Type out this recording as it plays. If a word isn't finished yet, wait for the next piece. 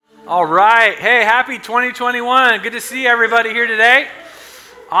All right. Hey, happy 2021. Good to see everybody here today.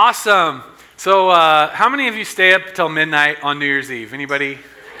 Awesome. So how many of you stay up till midnight on New Year's Eve? Anybody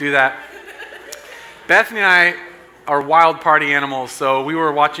do that? Bethany and I are wild party animals, so we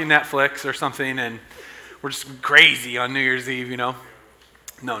were watching Netflix or something, and we're just crazy on New Year's Eve, you know?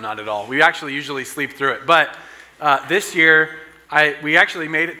 No, not at all. We actually usually sleep through it. But this year, we actually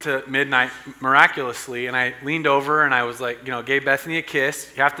made it to midnight miraculously, and I leaned over and I was like, gave Bethany a kiss.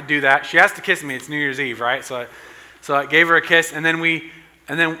 You have to do that. She has to kiss me. It's New Year's Eve, right? So I gave her a kiss, and then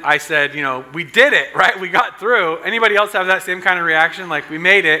I said, we did it, right? We got through. Anybody else have that same kind of reaction? Like, we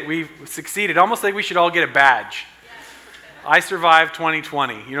made it. We succeeded. Almost like we should all get a badge. I survived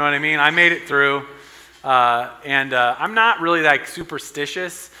 2020. You know what I mean? I made it through, and I'm not really like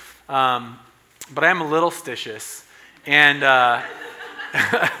superstitious, but I am a little stitious. And that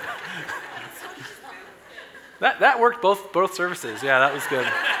worked both services. Yeah, that was good.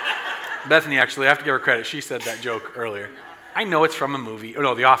 Bethany, actually, I have to give her credit. She said that joke earlier. I know it's from a movie. Oh,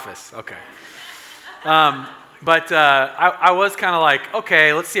 no, The Office. Okay. But I was kind of like,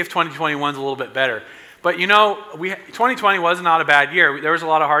 okay, let's see if 2021's a little bit better. But 2020 was not a bad year. There was a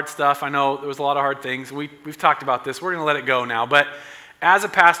lot of hard stuff. I know there was a lot of hard things. We've talked about this. We're going to let it go now. But as a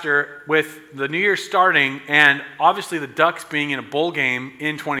pastor, with the new year starting, and obviously the Ducks being in a bowl game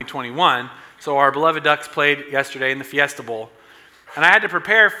in 2021, so our beloved Ducks played yesterday in the Fiesta Bowl, and I had to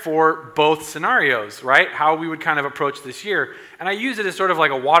prepare for both scenarios, right? How we would kind of approach this year. And I use it as sort of like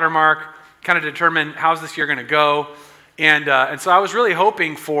a watermark, kind of determine how's this year going to go. And so I was really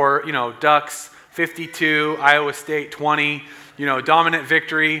hoping for, Ducks 52, Iowa State 20, dominant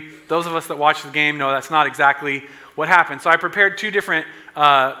victory. Those of us that watch the game know that's not exactly what happened. So I prepared two different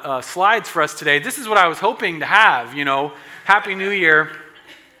slides for us today. This is what I was hoping to have, Happy New Year,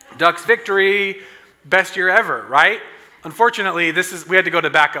 Ducks victory, best year ever, right? Unfortunately, we had to go to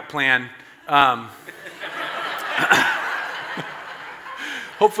backup plan.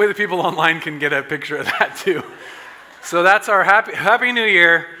 Hopefully the people online can get a picture of that too. So that's our Happy New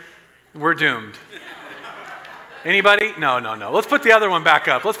Year. We're doomed. Anybody? No. Let's put the other one back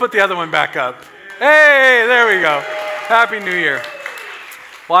up. Hey, there we go. Happy New Year.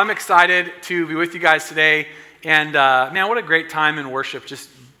 Well, I'm excited to be with you guys today. And man, what a great time in worship. Just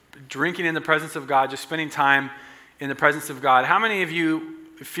drinking in the presence of God, just spending time in the presence of God. How many of you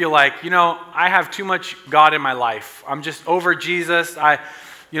feel like, I have too much God in my life? I'm just over Jesus. I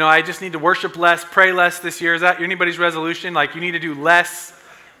just need to worship less, pray less this year. Is that anybody's resolution? Like, you need to do less?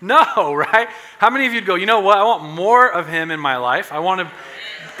 No, right? How many of you go, what? I want more of Him in my life. I want to,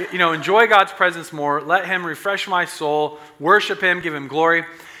 enjoy God's presence more. Let Him refresh my soul. Worship Him. Give Him glory.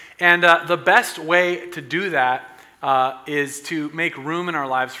 And the best way to do that is to make room in our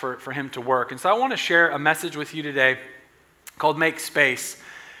lives for Him to work. And so I want to share a message with you today called Make Space.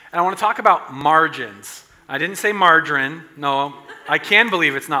 And I want to talk about margins. I didn't say margarine. No, I can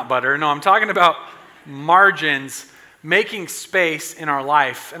believe it's not butter. No, I'm talking about margins, making space in our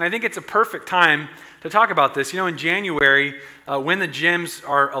life. And I think it's a perfect time to talk about this. In January, when the gyms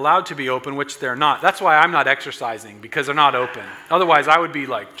are allowed to be open, which they're not. That's why I'm not exercising, because they're not open. Otherwise, I would be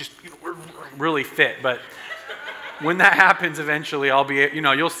like, just really fit. But when that happens eventually, I'll be,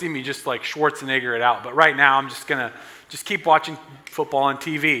 you'll see me just like Schwarzenegger it out. But right now, I'm just going to keep watching football on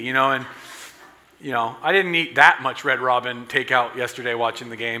TV, and, I didn't eat that much Red Robin takeout yesterday watching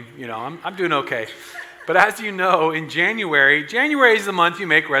the game. I'm doing okay. But as you know, in January is the month you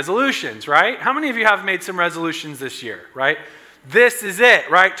make resolutions, right? How many of you have made some resolutions this year, right? This is it,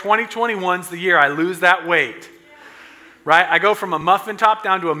 right? 2021's the year I lose that weight, right? I go from a muffin top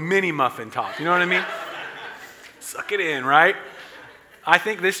down to a mini muffin top. You know what I mean? Suck it in, right? I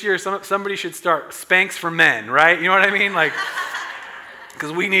think this year somebody should start Spanx for men, right? You know what I mean? Like,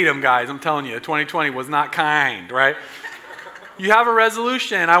 because we need them, guys. I'm telling you, 2020 was not kind, right? You have a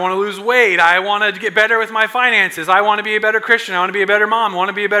resolution. I want to lose weight. I want to get better with my finances. I want to be a better Christian. I want to be a better mom. I want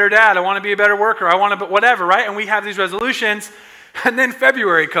to be a better dad. I want to be a better worker. I want to, whatever, right? And we have these resolutions. And then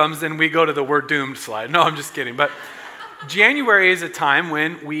February comes and we go to the we're doomed slide. No, I'm just kidding. But January is a time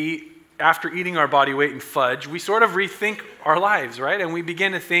when we, after eating our body weight in fudge, we sort of rethink our lives, right? And we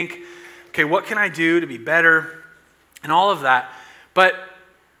begin to think, okay, what can I do to be better? And all of that. But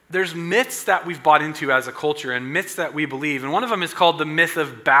there's myths that we've bought into as a culture and myths that we believe. And one of them is called the myth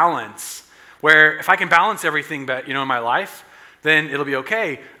of balance, where if I can balance everything in my life, then it'll be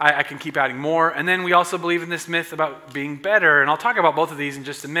okay. I can keep adding more. And then we also believe in this myth about being better. And I'll talk about both of these in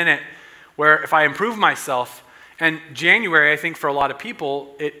just a minute, where if I improve myself, and January, I think for a lot of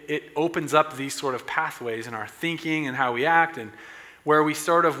people, it opens up these sort of pathways in our thinking and how we act, and where we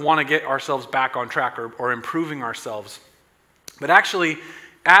sort of want to get ourselves back on track or improving ourselves. But actually,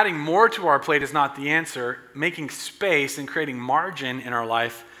 adding more to our plate is not the answer. Making space and creating margin in our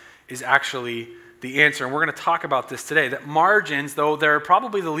life is actually the answer. And we're going to talk about this today, that margins, though they're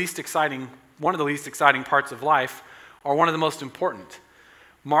probably one of the least exciting parts of life, are one of the most important.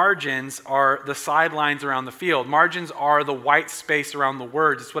 Margins are the sidelines around the field. Margins are the white space around the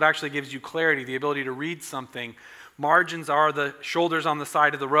words. It's what actually gives you clarity, the ability to read something. Margins are the shoulders on the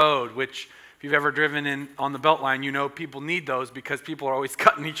side of the road, which if you've ever driven in on the Beltline, you know people need those because people are always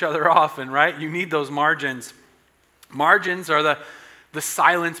cutting each other off, and right? You need those margins. Margins are the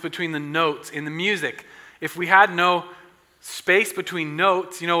silence between the notes in the music. If we had no space between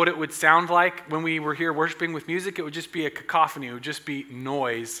notes, you know what it would sound like when we were here worshiping with music? It would just be a cacophony. It would just be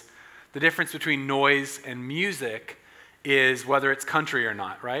noise. The difference between noise and music is whether it's country or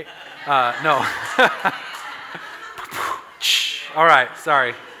not, right? No. All right,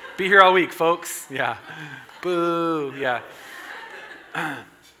 sorry. Be here all week, folks. Yeah. Boo. Yeah.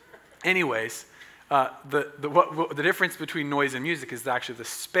 Anyways, the difference between noise and music is actually the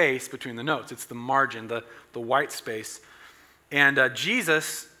space between the notes. It's the margin, the white space. And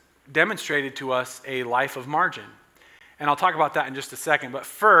Jesus demonstrated to us a life of margin. And I'll talk about that in just a second. But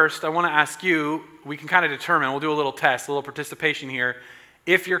first, I want to ask you, we can kind of determine, we'll do a little test, a little participation here,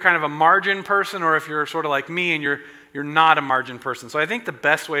 if you're kind of a margin person or if you're sort of like me and you're not a margin person. So I think the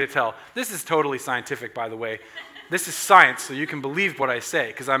best way to tell, this is totally scientific, by the way. This is science, so you can believe what I say,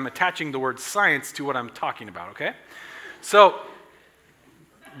 because I'm attaching the word science to what I'm talking about, okay? So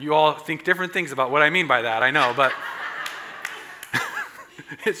you all think different things about what I mean by that, I know, but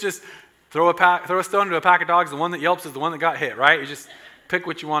it's just throw a stone to a pack of dogs. The one that yelps is the one that got hit, right? You just pick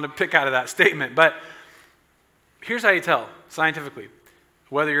what you want to pick out of that statement. But here's how you tell scientifically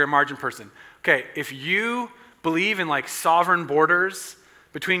whether you're a margin person. Okay, if you believe in like sovereign borders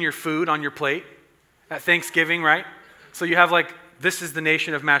between your food on your plate at Thanksgiving, right? So you have like, this is the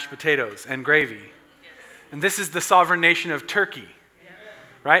nation of mashed potatoes and gravy. And this is the sovereign nation of turkey,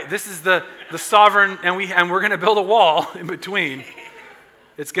 right? This is the sovereign, and we're going to build a wall in between.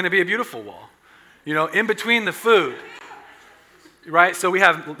 It's going to be a beautiful wall, you know, in between the food, right? So we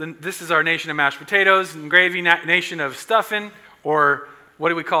have, this is our nation of mashed potatoes and gravy, nation of stuffing, or what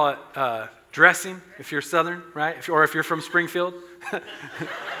do we call it? Dressing, if you're Southern, right? Or if you're from Springfield.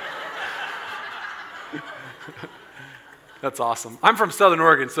 That's awesome. I'm from Southern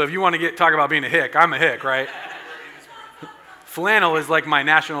Oregon, so if you want to talk about being a hick, I'm a hick, right? Flannel is like my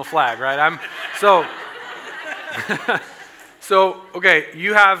national flag, right? So, okay,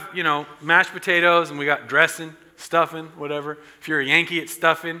 you have, you know, mashed potatoes, and we got dressing, stuffing, whatever. If you're a Yankee, it's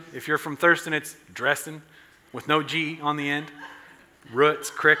stuffing. If you're from Thurston, it's dressing with no G on the end. Roots,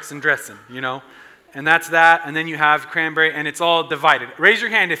 cricks, and dressing, you know. And that's that. And then you have cranberry, and it's all divided. Raise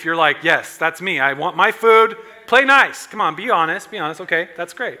your hand if you're like, yes, that's me. I want my food. Play nice. Come on, be honest. Be honest. Okay,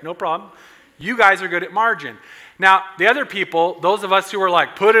 that's great. No problem. You guys are good at margin. Now, the other people, those of us who are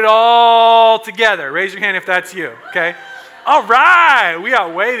like, put it all together. Raise your hand if that's you, okay? All right. We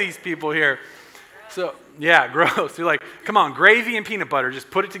outweigh these people here. So, yeah, gross. You're like, come on, gravy and peanut butter.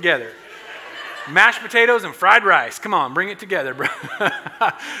 Just put it together. Mashed potatoes and fried rice. Come on, bring it together, bro.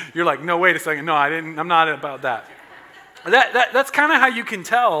 You're like, no, wait a second. No, I'm not about that. That's kind of how you can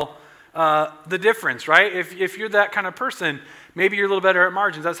tell the difference, right? If you're that kind of person, maybe you're a little better at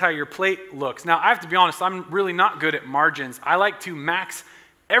margins. That's how your plate looks. Now, I have to be honest, I'm really not good at margins. I like to max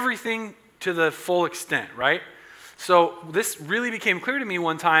everything to the full extent, right? So this really became clear to me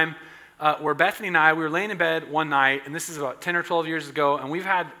one time where Bethany and I, we were laying in bed one night, and this is about 10 or 12 years ago, and we've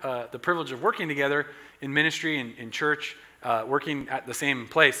had the privilege of working together in ministry and in church, working at the same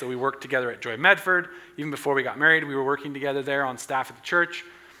place. So we worked together at Joy Medford. Even before we got married, we were working together there on staff at the church,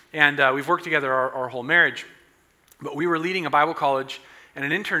 and we've worked together our whole marriage. But we were leading a Bible college and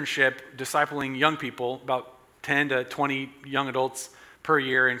an internship discipling young people, about 10 to 20 young adults per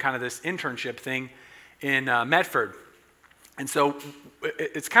year in kind of this internship thing in Medford. And so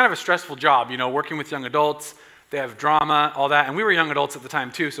it's kind of a stressful job, you know, working with young adults. They have drama, all that. And we were young adults at the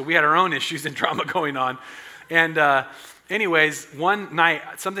time, too, so we had our own issues and drama going on. And anyways, one night,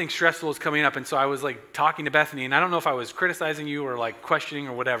 something stressful was coming up, and so I was, like, talking to Bethany, and I don't know if I was criticizing you or, like, questioning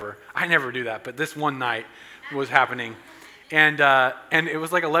or whatever. I never do that, but this one night was happening. And it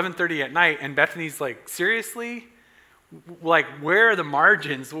was, like, 11:30 at night, and Bethany's like, seriously? Like, where are the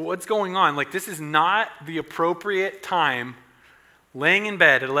margins? What's going on? Like, this is not the appropriate time, laying in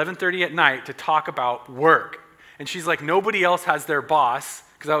bed at 11:30 at night, to talk about work. And she's like, nobody else has their boss,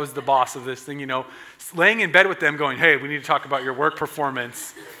 because I was the boss of this thing, you know, laying in bed with them going, hey, we need to talk about your work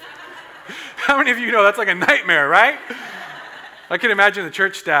performance. How many of you know that's like a nightmare, right? I can imagine the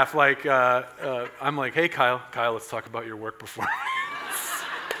church staff like, I'm like, hey, Kyle, let's talk about your work performance.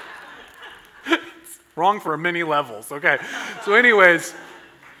 Wrong for many levels. Okay. So anyways,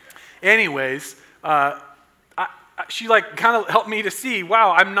 she like kind of helped me to see,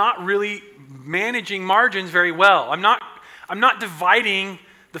 wow, I'm not really managing margins very well. I'm not dividing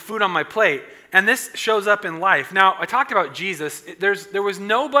the food on my plate. And this shows up in life. Now, I talked about Jesus. There was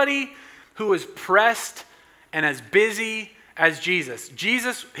nobody who was pressed and as busy as Jesus.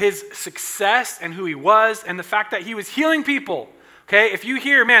 Jesus, his success and who he was, and the fact that he was healing people. Okay, if you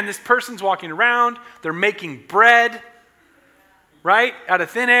hear, man, this person's walking around, they're making bread, right, out of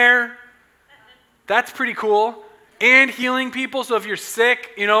thin air, that's pretty cool. And healing people. So if you're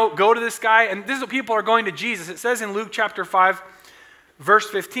sick, go to this guy. And this is what people are going to Jesus. It says in Luke chapter 5, verse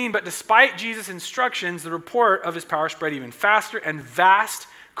 15, but despite Jesus' instructions, the report of his power spread even faster, and vast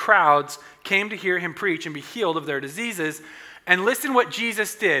crowds came to hear him preach and be healed of their diseases. And listen what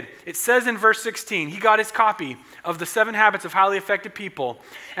Jesus did. It says in verse 16, he got his copy of the 7 Habits of Highly Effective People,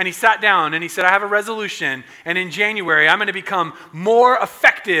 and he sat down and he said, I have a resolution, and in January I'm going to become more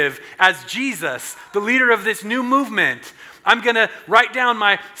effective as Jesus, the leader of this new movement. I'm going to write down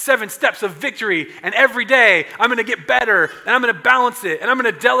my 7 steps of victory, and every day I'm going to get better, and I'm going to balance it, and I'm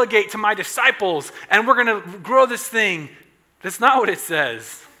going to delegate to my disciples, and we're going to grow this thing. That's not what it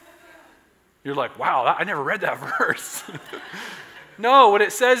says. You're like, wow, I never read that verse. No, what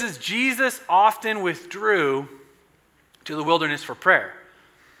it says is Jesus often withdrew to the wilderness for prayer.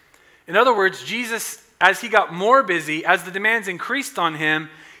 In other words, Jesus, as he got more busy, as the demands increased on him,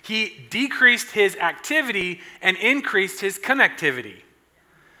 he decreased his activity and increased his connectivity.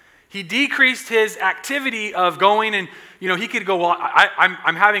 He decreased his activity of going and, he could go, well,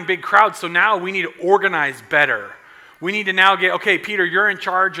 I'm having big crowds, so now we need to organize better. We need to now get, okay, Peter, you're in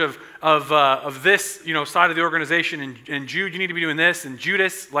charge of this, side of the organization, and Jude, you need to be doing this, and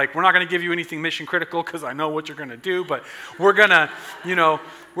Judas, like, we're not going to give you anything mission critical because I know what you're going to do, but we're going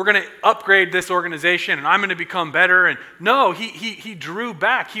to upgrade this organization, and I'm going to become better. And no, he drew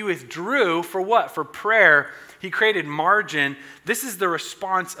back. He withdrew for what? For prayer. He created margin. This is the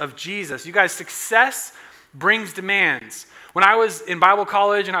response of Jesus. You guys, success brings demands. When I was in Bible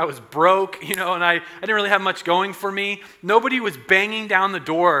college and I was broke, and I didn't really have much going for me, nobody was banging down the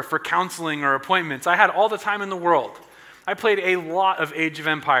door for counseling or appointments. I had all the time in the world. I played a lot of Age of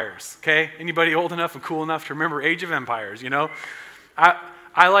Empires, okay? Anybody old enough and cool enough to remember Age of Empires,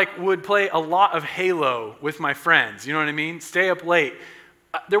 I would play a lot of Halo with my friends, you know what I mean? Stay up late.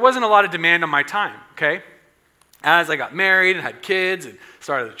 There wasn't a lot of demand on my time, okay? As I got married and had kids and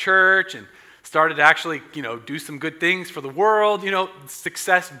started a church and started to actually, do some good things for the world,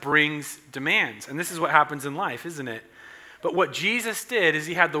 success brings demands. And this is what happens in life, isn't it? But what Jesus did is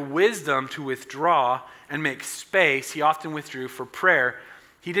he had the wisdom to withdraw and make space. He often withdrew for prayer.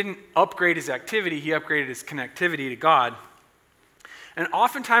 He didn't upgrade his activity, he upgraded his connectivity to God. And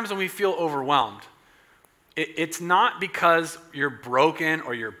oftentimes when we feel overwhelmed, it's not because you're broken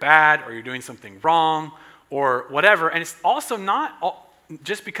or you're bad or you're doing something wrong or whatever. And it's also not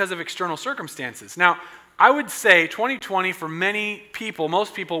just because of external circumstances. Now, I would say 2020 for many people,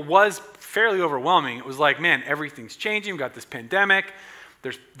 most people, was fairly overwhelming. It was like, man, everything's changing. We've got this pandemic.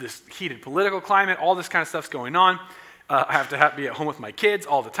 There's this heated political climate. All this kind of stuff's going on. I have to be at home with my kids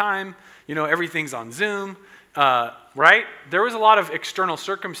all the time. Everything's on Zoom, right? There was a lot of external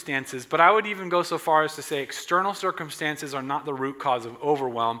circumstances, but I would even go so far as to say external circumstances are not the root cause of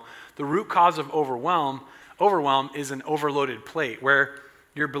overwhelm. The root cause of overwhelm is an overloaded plate where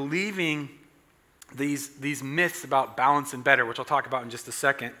you're believing these myths about balance and better, which I'll talk about in just a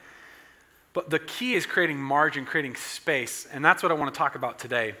second. But the key is creating margin, creating space, and that's what I want to talk about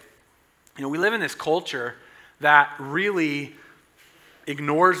today. We live in this culture that really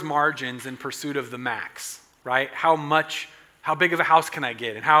ignores margins in pursuit of the max, right? How big of a house can I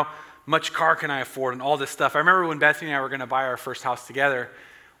get, and how much car can I afford, and all this stuff. I remember when Bethany and I were going to buy our first house together,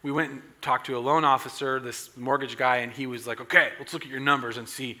 we went and talked to a loan officer, this mortgage guy, and he was like, okay, let's look at your numbers and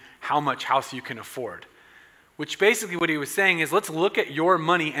see how much house you can afford. Which basically what he was saying is, let's look at your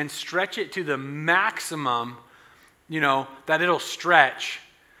money and stretch it to the maximum, that it'll stretch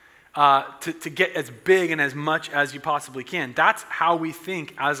to get as big and as much as you possibly can. That's how we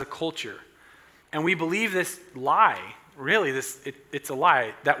think as a culture. And we believe this lie, really, it's a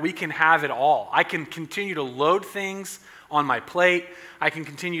lie, that we can have it all. I can continue to load things on my plate. I can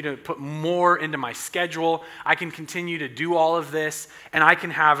continue to put more into my schedule. I can continue to do all of this, and I can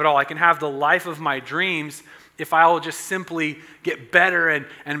have it all. I can have the life of my dreams if I will just simply get better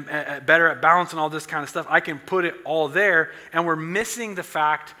and better at balance and all this kind of stuff. I can put it all there, and we're missing the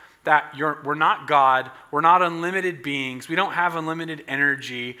fact that we're not God. We're not unlimited beings. We don't have unlimited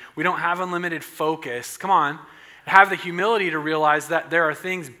energy. We don't have unlimited focus. Come on. Have the humility to realize that there are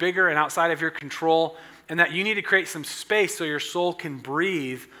things bigger and outside of your control, and that you need to create some space so your soul can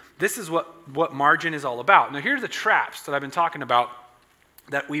breathe. This is what margin is all about. Now, here are the traps that I've been talking about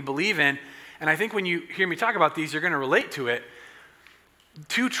that we believe in, and I think when you hear me talk about these, you're going to relate to it.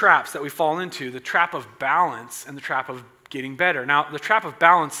 Two traps that we fall into, the trap of balance and the trap of getting better. Now, the trap of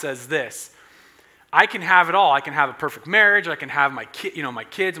balance says this: I can have it all. I can have a perfect marriage. I can have my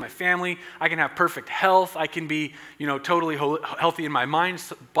kids, my family. I can have perfect health. I can be, totally healthy in my mind,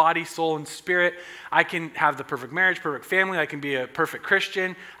 body, soul, and spirit. I can have the perfect marriage, perfect family. I can be a perfect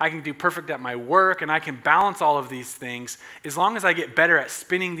Christian. I can do perfect at my work, and I can balance all of these things as long as I get better at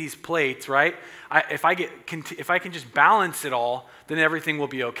spinning these plates, right? If I can just balance it all, then everything will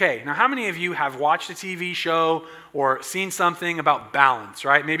be okay. Now, how many of you have watched a TV show or seen something about balance,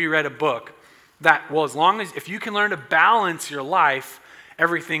 right? Maybe read a book. If you can learn to balance your life,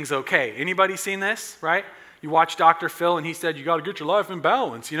 everything's okay. Anybody seen this, right? You watch Dr. Phil and he said, you got to get your life in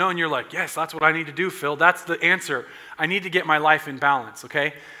balance, and you're like, yes, that's what I need to do, Phil. That's the answer. I need to get my life in balance,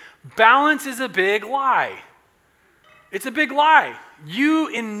 okay? Balance is a big lie. It's a big lie. You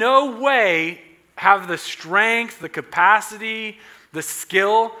in no way have the strength, the capacity, the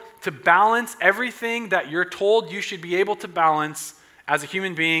skill to balance everything that you're told you should be able to balance as a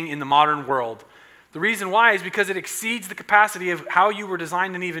human being in the modern world. The reason why is because it exceeds the capacity of how you were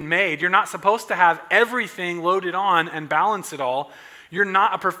designed and even made. You're not supposed to have everything loaded on and balance it all. You're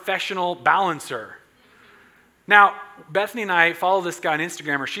not a professional balancer. Now, Bethany and I follow this guy on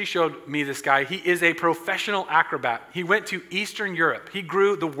Instagram, or she showed me this guy. He is a professional acrobat. He went to Eastern Europe. He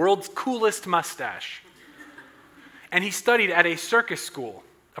grew the world's coolest mustache. And he studied at a circus school,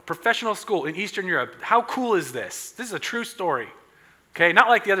 a professional school in Eastern Europe. How cool is this? This is a true story. Okay, not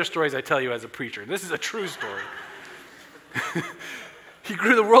like the other stories I tell you as a preacher. This is a true story. He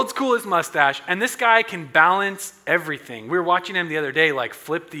grew the world's coolest mustache, and this guy can balance everything. We were watching him the other day,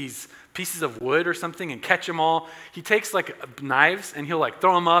 flip these pieces of wood or something and catch them all. He takes knives and he'll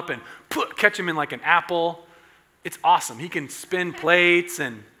throw them up and catch them in an apple. It's awesome. He can spin plates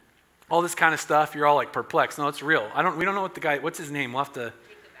and all this kind of stuff. You're all perplexed. No, it's real. We don't know what's his name? We'll have to.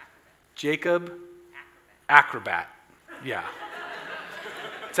 Jacob Acrobat. Yeah.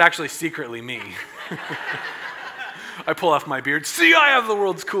 It's actually secretly me. I pull off my beard. See, I have the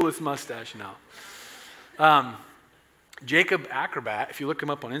world's coolest mustache now. Jacob Acrobat, if you look him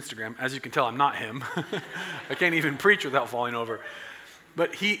up on Instagram, as you can tell, I'm not him. I can't even preach without falling over.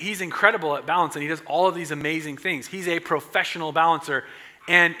 But he's incredible at balance, and he does all of these amazing things. He's a professional balancer,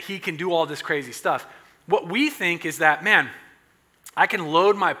 and he can do all this crazy stuff. What we think is that, man, I can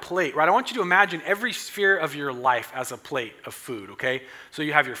load my plate, right? I want you to imagine every sphere of your life as a plate of food, okay? So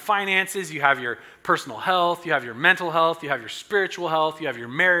you have your finances, you have your personal health, you have your mental health, you have your spiritual health, you have your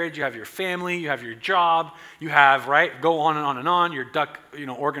marriage, you have your family, you have your job, you have, right? Go on and on and on, your duck,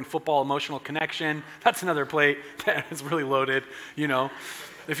 Oregon football emotional connection. That's another plate that is really loaded,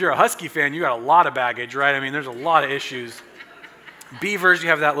 If you're a Husky fan, you got a lot of baggage, right? I mean, there's a lot of issues. Beavers, you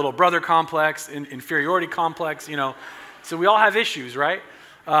have that little brother complex, inferiority complex, So we all have issues, right?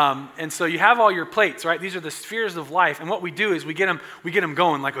 And so you have all your plates, right? These are the spheres of life. And what we do is we get them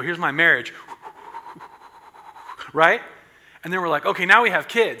going, oh, here's my marriage, right? And then we're like, okay, now we have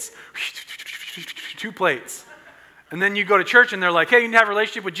kids. 2 plates. And then you go to church and they're like, hey, you need to have a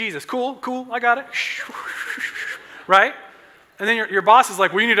relationship with Jesus. Cool, I got it. Right? And then your boss is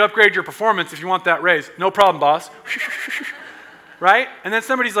like, well, you need to upgrade your performance if you want that raise. No problem, boss. Right? And then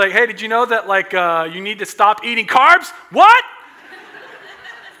somebody's like, hey, did you know that you need to stop eating carbs? What?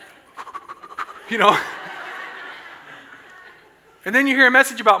 And then you hear a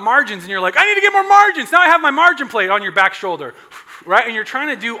message about margins and you're like, I need to get more margins. Now I have my margin plate on your back shoulder. Right? And you're trying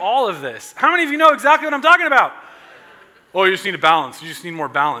to do all of this. How many of you know exactly what I'm talking about? Oh, you just need a balance. You just need more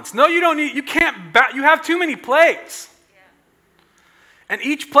balance. No, you don't need, you can't, you have too many plates. And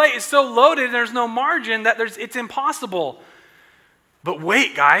each plate is so loaded and there's no margin that it's impossible. But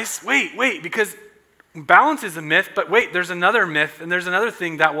wait, guys, wait, because balance is a myth, but wait, there's another myth, and there's another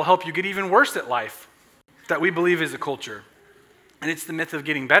thing that will help you get even worse at life that we believe is a culture, and it's the myth of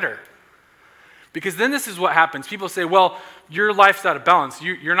getting better. Because then this is what happens. People say, well, your life's out of balance.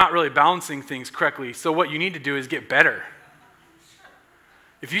 You're not really balancing things correctly, so what you need to do is get better.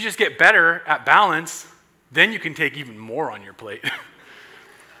 If you just get better at balance, then you can take even more on your plate.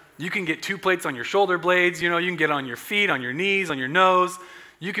 You can get 2 plates on your shoulder blades, you can get on your feet, on your knees, on your nose.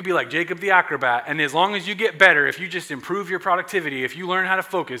 You could be like Jacob the Acrobat, and as long as you get better, if you just improve your productivity, if you learn how to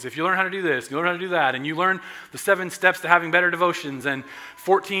focus, if you learn how to do this, you learn how to do that, and you learn the 7 steps to having better devotions and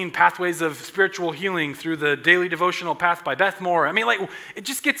 14 pathways of spiritual healing through the daily devotional path by Beth Moore. I mean, it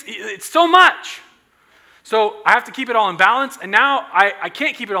just gets, it's so much. So I have to keep it all in balance, and now I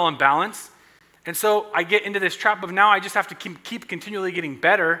can't keep it all in balance. And so I get into this trap of now I just have to keep continually getting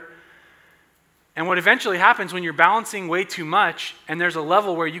better. And what eventually happens when you're balancing way too much and there's a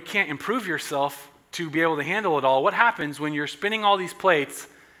level where you can't improve yourself to be able to handle it all, what happens when you're spinning all these plates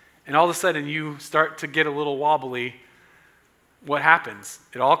and all of a sudden you start to get a little wobbly? What happens?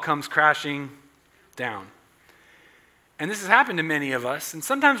 It all comes crashing down. And this has happened to many of us. And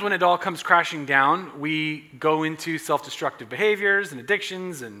sometimes when it all comes crashing down, we go into self-destructive behaviors and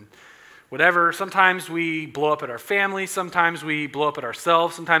addictions and whatever. Sometimes we blow up at our family. Sometimes we blow up at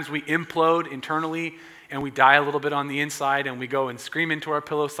ourselves. Sometimes we implode internally and we die a little bit on the inside and we go and scream into our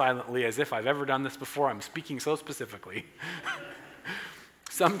pillow silently as if I've ever done this before. I'm speaking so specifically.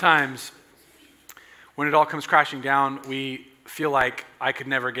 Sometimes when it all comes crashing down, we feel like I could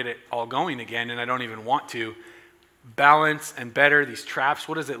never get it all going again and I don't even want to. Balance and better, these traps,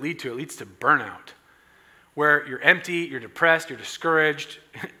 what does it lead to? It leads to burnout, where you're empty, you're depressed, you're discouraged,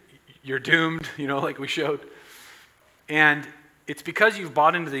 you're doomed, like we showed. And it's because you've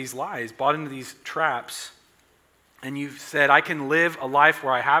bought into these lies, bought into these traps, and you've said, I can live a life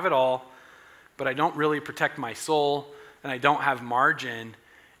where I have it all, but I don't really protect my soul, and I don't have margin.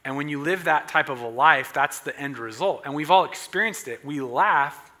 And when you live that type of a life, that's the end result. And we've all experienced it. We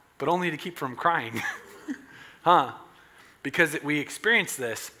laugh, but only to keep from crying. Because we experience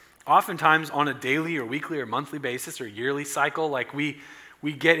this oftentimes on a daily or weekly or monthly basis or yearly cycle. Like we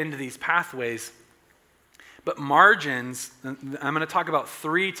get into these pathways. But margins, I'm going to talk about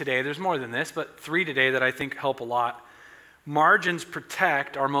 3 today. There's more than this, but 3 today that I think help a lot. Margins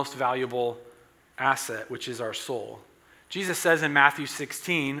protect our most valuable asset, which is our soul. Jesus says in Matthew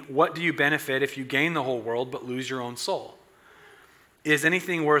 16, what do you benefit if you gain the whole world but lose your own soul? Is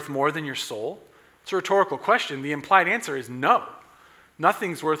anything worth more than your soul? It's a rhetorical question. The implied answer is no.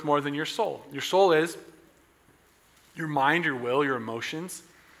 Nothing's worth more than your soul. Your soul is your mind, your will, your emotions.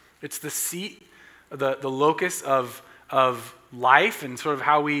 It's the seat, the locus of life and sort of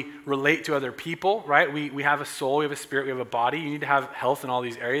how we relate to other people, right? We have a soul, we have a spirit, we have a body. You need to have health in all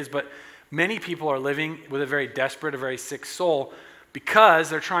these areas, but many people are living with a very desperate, a very sick soul because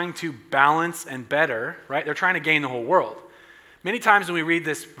they're trying to balance and better, right? They're trying to gain the whole world. Many times when we read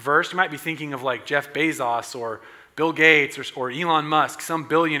this verse, you might be thinking of like Jeff Bezos or Bill Gates or Elon Musk, some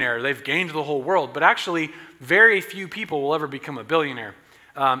billionaire. They've gained the whole world, but actually very few people will ever become a billionaire.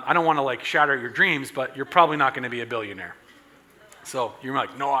 I don't want to like shatter your dreams, but you're probably not going to be a billionaire. So you're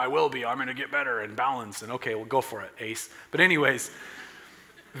like, no, I will be. I'm going to get better and balance. And okay, well, go for it, ace. But anyways,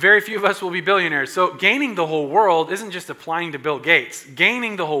 very few of us will be billionaires. So gaining the whole world isn't just applying to Bill Gates.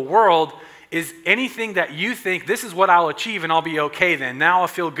 Gaining the whole world is anything that you think, this is what I'll achieve and I'll be okay then. Now I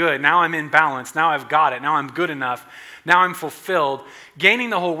feel good. Now I'm in balance. Now I've got it. Now I'm good enough. Now I'm fulfilled. Gaining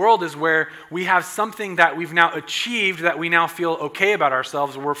the whole world is where we have something that we've now achieved that we now feel okay about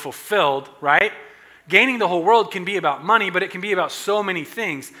ourselves. We're fulfilled, right? Gaining the whole world can be about money, but it can be about so many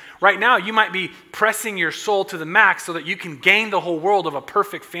things. Right now, you might be pressing your soul to the max so that you can gain the whole world of a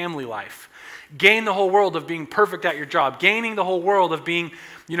perfect family life. Gain the whole world of being perfect at your job. Gaining the whole world of being,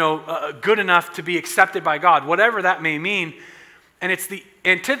 good enough to be accepted by God, whatever that may mean. And it's the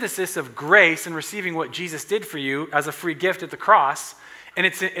antithesis of grace and receiving what Jesus did for you as a free gift at the cross. And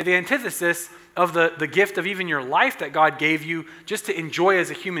it's the antithesis of the gift of even your life that God gave you just to enjoy as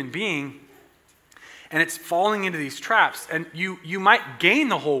a human being. And it's falling into these traps. And you might gain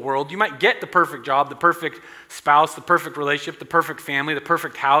the whole world. You might get the perfect job, the perfect spouse, the perfect relationship, the perfect family, the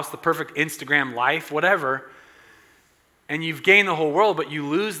perfect house, the perfect Instagram life, whatever. And you've gained the whole world, but you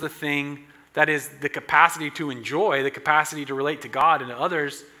lose the thing that is the capacity to enjoy, the capacity to relate to God and to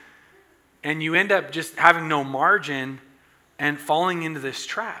others. And you end up just having no margin and falling into this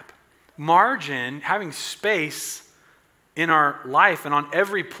trap. Margin, having space in our life and on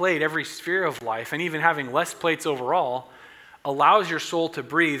every plate, every sphere of life, and even having less plates overall, allows your soul to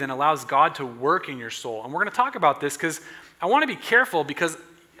breathe and allows God to work in your soul. And we're going to talk about this because I want to be careful because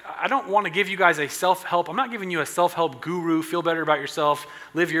I don't want to give you guys a self-help. I'm not giving you a self-help guru, feel better about yourself,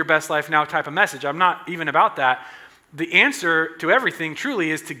 live your best life now type of message. I'm not even about that. The answer to everything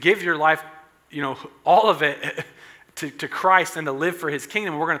truly is to give your life, all of it to Christ and to live for his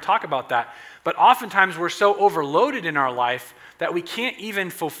kingdom. We're going to talk about that. But oftentimes we're so overloaded in our life that we can't even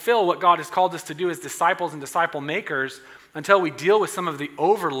fulfill what God has called us to do as disciples and disciple makers until we deal with some of the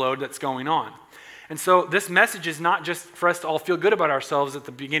overload that's going on. And so this message is not just for us to all feel good about ourselves at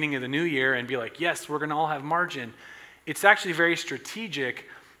the beginning of the new year and be like, yes, we're going to all have margin. It's actually very strategic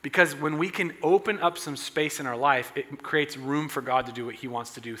because when we can open up some space in our life, it creates room for God to do what he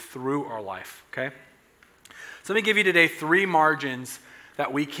wants to do through our life, okay? So let me give you today 3 margins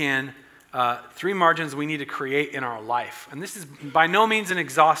that we can three margins we need to create in our life. And this is by no means an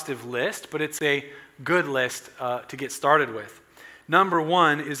exhaustive list, but it's a good list to get started with. Number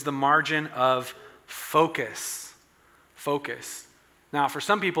one is the margin of focus. Focus. Now, for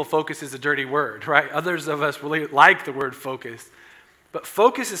some people, focus is a dirty word, right? Others of us really like the word focus. But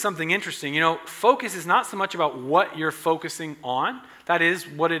focus is something interesting. You know, focus is not so much about what you're focusing on. That is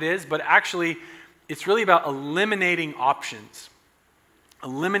what it is. But actually, it's really about eliminating options.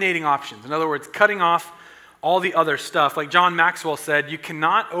 Eliminating options. In other words, cutting off all the other stuff. Like John Maxwell said, you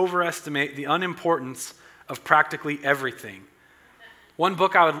cannot overestimate the unimportance of practically everything. One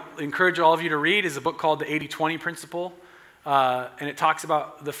book I would encourage all of you to read is a book called The 80-20 Principle. And it talks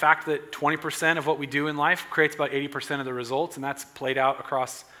about the fact that 20% of what we do in life creates about 80% of the results, and that's played out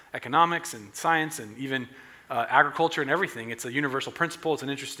across economics and science and even agriculture and everything. It's a universal principle. It's an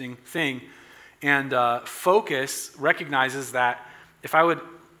interesting thing. And focus recognizes that if I would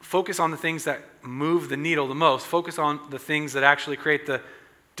focus on the things that move the needle the most, focus on the things that actually create the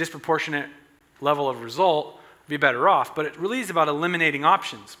disproportionate level of result, I'd be better off. But it really is about eliminating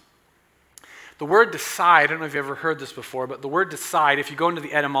options. The word decide, I don't know if you've ever heard this before, but the word decide, if you go into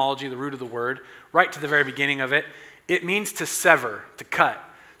the etymology, the root of the word, right to the very beginning of it, it means to sever, to cut.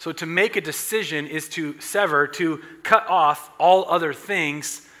 So to make a decision is to sever, to cut off all other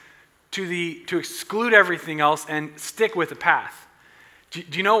things, to exclude everything else and stick with the path.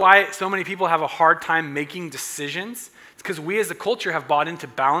 Do you know why so many people have a hard time making decisions? It's because we as a culture have bought into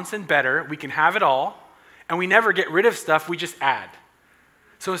balance and better. We can have it all, and we never get rid of stuff, we just add.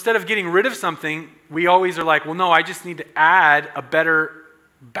 So instead of getting rid of something, we always are like, well, no, I just need to add a better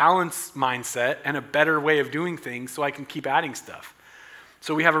balance mindset and a better way of doing things so I can keep adding stuff.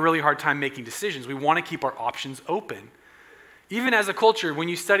 So we have a really hard time making decisions. We want to keep our options open. Even as a culture, when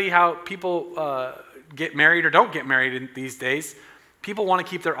you study how people get married or don't get married these days, people want to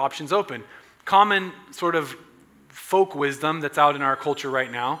keep their options open. Common sort of folk wisdom that's out in our culture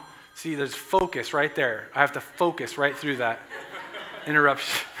right now. See, there's focus right there. I have to focus right through that.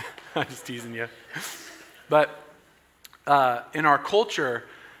 Interruption. I'm just teasing you. But in our culture,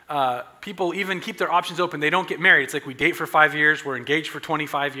 people even keep their options open. They don't get married. It's like we date for 5 years, we're engaged for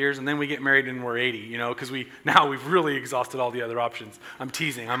 25 years, and then we get married and we're 80, you know, because we've really exhausted all the other options. I'm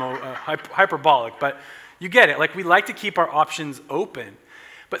teasing. I'm hyperbolic, but you get it. Like, we like to keep our options open.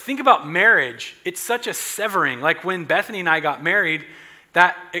 But think about marriage. It's such a severing. Like when Bethany and I got married,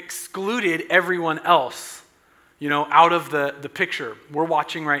 that excluded everyone else, you know, out of the picture. We're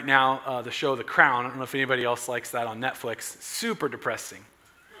watching right now the show The Crown. I don't know if anybody else likes that on Netflix. Super depressing.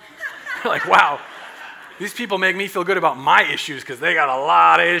 Like, wow, these people make me feel good about my issues because they got a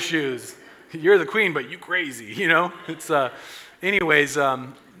lot of issues. You're the queen, but you crazy, you know? It's anyways,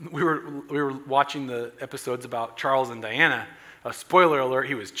 we were watching the episodes about Charles and Diana. Spoiler alert,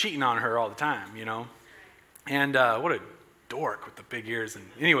 he was cheating on her all the time, you know? And what a dork with the big ears. And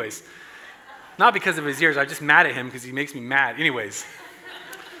anyways, not because of his ears, I'm just mad at him because he makes me mad. Anyways,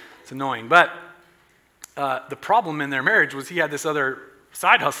 it's annoying. But the problem in their marriage was he had this other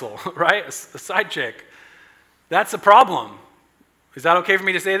side hustle, right? A side chick. That's a problem. Is that okay for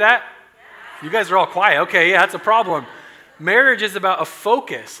me to say that? Yeah. You guys are all quiet. Okay, yeah, that's a problem. Marriage is about a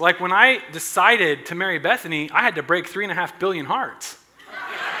focus. Like when I decided to marry Bethany, I had to break 3.5 billion hearts.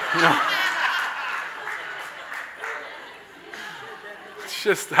 You know? It's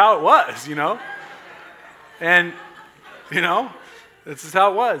just how it was, you know? And, you know, this is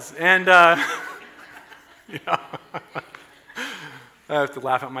how it was. And, you know, I have to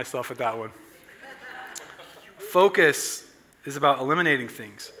laugh at myself at that one. Focus is about eliminating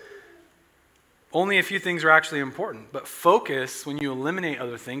things. Only a few things are actually important, but focus, when you eliminate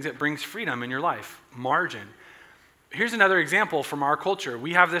other things, it brings freedom in your life. Margin. Here's another example from our culture.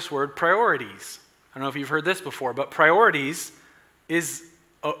 We have this word priorities. I don't know if you've heard this before, but priorities is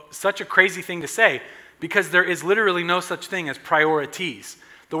such a crazy thing to say because there is literally no such thing as priorities.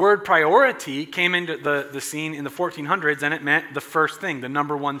 The word priority came into the scene in the 1400s, and it meant the first thing, the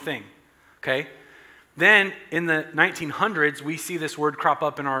number one thing, okay? Then in the 1900s, we see this word crop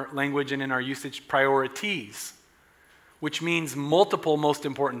up in our language and in our usage, priorities, which means multiple most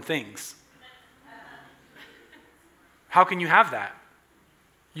important things. How can you have that?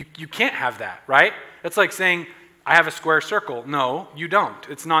 You can't have that, right? It's like saying, I have a square circle. No, you don't.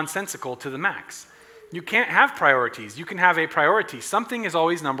 It's nonsensical to the max. You can't have priorities. You can have a priority. Something is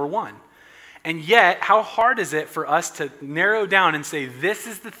always number one. And yet, how hard is it for us to narrow down and say, this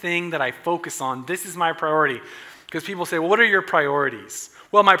is the thing that I focus on. This is my priority. Because people say, well, what are your priorities?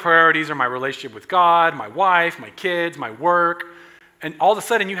 Well, my priorities are my relationship with God, my wife, my kids, my work. And all of a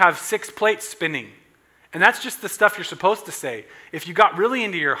sudden, you have 6 plates spinning. And that's just the stuff you're supposed to say. If you got really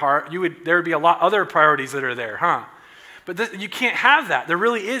into your heart, there would be a lot other priorities that are there, huh? But you can't have that. There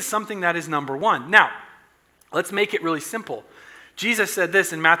really is something that is number one. Now, let's make it really simple. Jesus said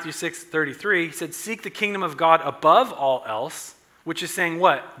this in Matthew 6:33. He said, seek the kingdom of God above all else, which is saying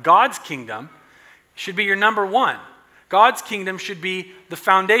what? God's kingdom should be your number one. God's kingdom should be the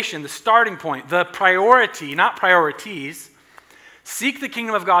foundation, the starting point, the priority, not priorities. Seek the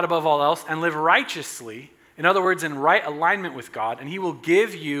kingdom of God above all else and live righteously. In other words, in right alignment with God, and he will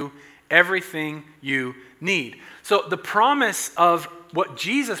give you everything you need. So the promise of what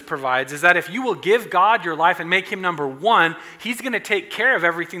Jesus provides is that if you will give God your life and make him number one, he's going to take care of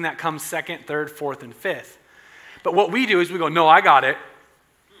everything that comes second, third, fourth, and fifth. But what we do is we go, no, I got it.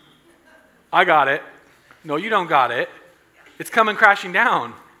 I got it. No, you don't got it. It's coming crashing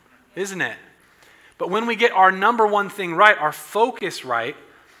down, isn't it? But when we get our number one thing right, our focus right,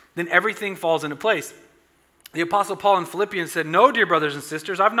 then everything falls into place. The Apostle Paul in Philippians said, no, dear brothers and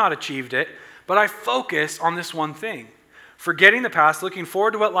sisters, I've not achieved it, but I focus on this one thing. Forgetting the past, looking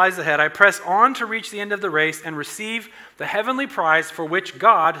forward to what lies ahead, I press on to reach the end of the race and receive the heavenly prize for which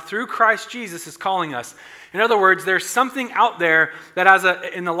God, through Christ Jesus, is calling us. In other words, there's something out there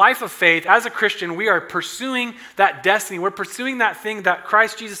that in the life of faith, as a Christian, we are pursuing that destiny. We're pursuing that thing that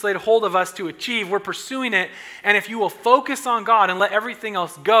Christ Jesus laid hold of us to achieve. We're pursuing it. And if you will focus on God and let everything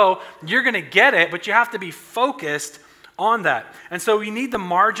else go, you're going to get it, but you have to be focused on that. And so we need the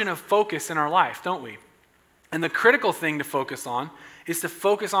margin of focus in our life, don't we? And the critical thing to focus on is to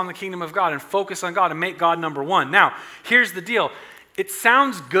focus on the kingdom of God and focus on God and make God number one. Now, here's the deal. It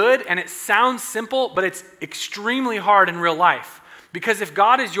sounds good and it sounds simple, but it's extremely hard in real life. Because if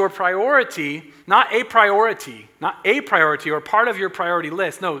God is your priority, not a priority or part of your priority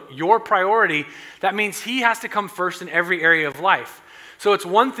list, no, your priority, that means he has to come first in every area of life. So it's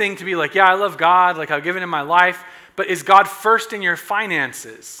one thing to be like, yeah, I love God, like I've given him my life, but is God first in your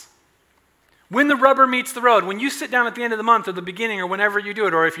finances? When the rubber meets the road, when you sit down at the end of the month or the beginning or whenever you do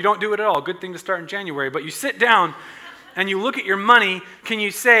it, or if you don't do it at all, good thing to start in January, but you sit down and you look at your money, can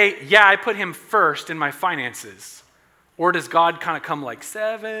you say, yeah, I put him first in my finances? Or does God kind of come like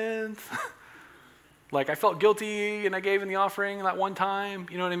seventh? Like I felt guilty and I gave him the offering that one time,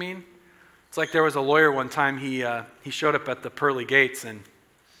 you know what I mean? It's like there was a lawyer one time, he showed up at the pearly gates and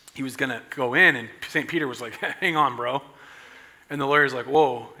he was going to go in and St. Peter was like, hang on, bro. And the lawyer's like,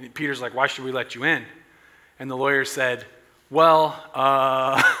 whoa. And Peter's like, why should we let you in? And the lawyer said, well,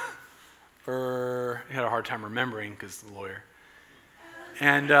 he had a hard time remembering because the lawyer.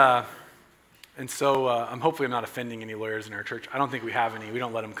 And so hopefully I'm not offending any lawyers in our church. I don't think we have any. We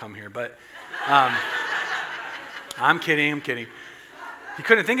don't let them come here. But I'm kidding. He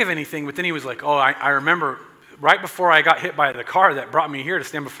couldn't think of anything, but then he was like, oh, I remember right before I got hit by the car that brought me here to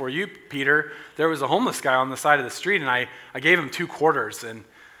stand before you, Peter, there was a homeless guy on the side of the street, and I gave him 2 quarters. And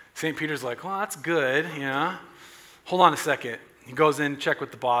St. Peter's like, well, that's good, yeah. Hold on a second. He goes in, check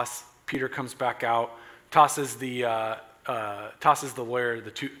with the boss. Peter comes back out, tosses the lawyer the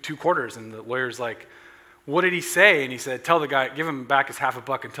 2 quarters, and the lawyer's like, what did he say? And he said, tell the guy, give him back his half a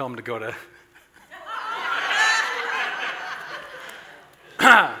buck and tell him to go to...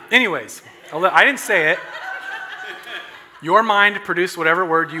 Anyways, I didn't say it. Your mind produced whatever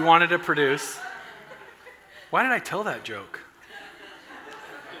word you wanted to produce. Why did I tell that joke?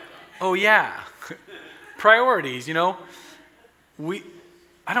 Oh, yeah. Priorities, you know.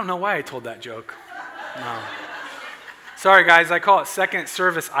 I don't know why I told that joke. No. Sorry, guys. I call it second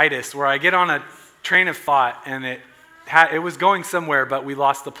service-itis, where I get on a train of thought, and it was going somewhere, but we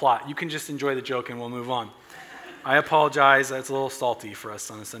lost the plot. You can just enjoy the joke, and we'll move on. I apologize. That's a little salty for us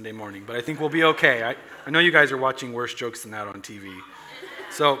on a Sunday morning, but I think we'll be okay. I know you guys are watching worse jokes than that on TV.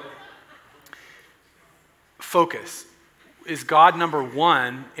 So, focus. Is God number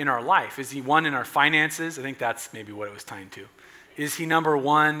one in our life? Is he one in our finances? I think that's maybe what it was tying to. Is he number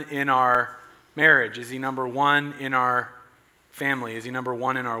one in our marriage? Is he number one in our family? Is he number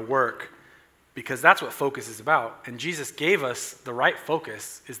one in our work? Because that's what focus is about. And Jesus gave us the right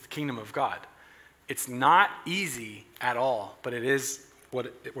focus is the kingdom of God. It's not easy at all, but it is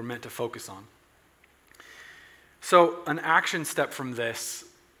what we're meant to focus on. So an action step from this,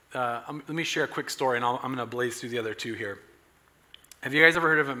 let me share a quick story, and I'm going to blaze through the other 2 here. Have you guys ever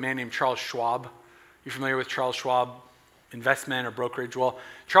heard of a man named Charles Schwab? You familiar with Charles Schwab investment or brokerage? Well,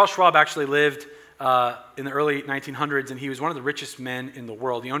 Charles Schwab actually lived in the early 1900s, and he was one of the richest men in the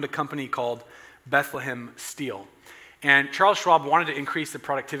world. He owned a company called Bethlehem Steel. And Charles Schwab wanted to increase the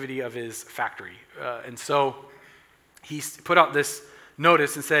productivity of his factory. And so he put out this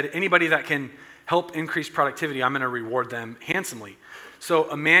notice and said, anybody that can help increase productivity, I'm going to reward them handsomely. So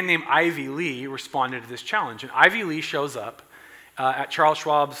a man named Ivy Lee responded to this challenge. And Ivy Lee shows up at Charles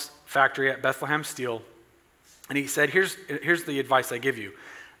Schwab's factory at Bethlehem Steel. And he said, here's the advice I give you.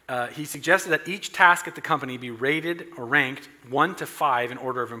 He suggested that each task at the company be rated or ranked 1 to 5 in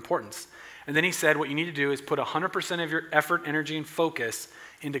order of importance. And then he said, what you need to do is put 100% of your effort, energy, and focus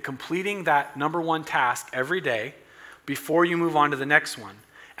into completing that number one task every day before you move on to the next one.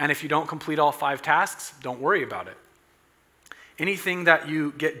 And if you don't complete all 5 tasks, don't worry about it. Anything that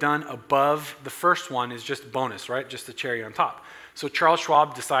you get done above the first one is just bonus, right? Just the cherry on top. So Charles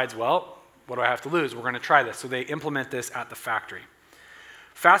Schwab decides, well, what do I have to lose? We're going to try this. So they implement this at the factory.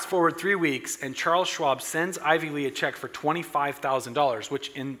 Fast forward 3 weeks, and Charles Schwab sends Ivy Lee a check for $25,000, which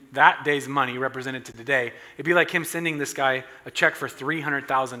in that day's money, represented to today, it'd be like him sending this guy a check for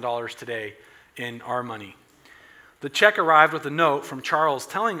 $300,000 today in our money. The check arrived with a note from Charles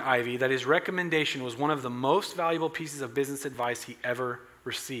telling Ivy that his recommendation was one of the most valuable pieces of business advice he ever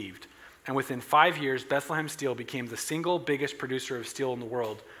received. And within 5 years, Bethlehem Steel became the single biggest producer of steel in the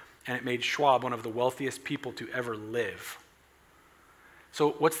world, and it made Schwab one of the wealthiest people to ever live.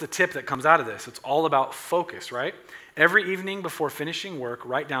 So what's the tip that comes out of this? It's all about focus, right? Every evening before finishing work,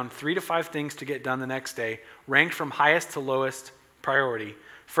 write down 3 to 5 things to get done the next day, ranked from highest to lowest priority.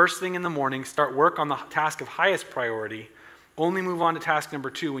 First thing in the morning, start work on the task of highest priority. Only move on to task number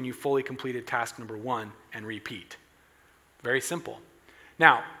 2 when you fully completed task number 1, and repeat. Very simple.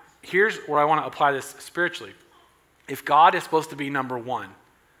 Now, here's where I want to apply this spiritually. If God is supposed to be number 1,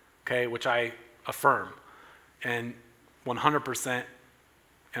 okay, which I affirm, and 100%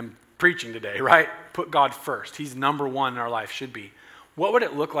 am preaching today, right? Put God first. He's number 1 in our life, should be. What would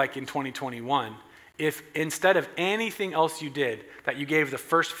it look like in 2021 if instead of anything else you did, that you gave the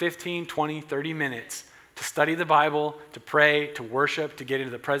first 15, 20, 30 minutes to study the Bible, to pray, to worship, to get into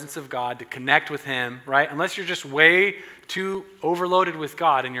the presence of God, to connect with Him, right? Unless you're just way too overloaded with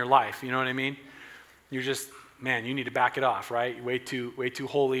God in your life, you know what I mean? You're just, man, you need to back it off, right? Way too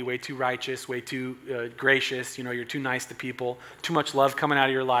holy, way too righteous, way too gracious. You know, you're too nice to people, too much love coming out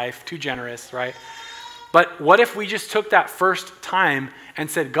of your life, too generous, right? But what if we just took that first time and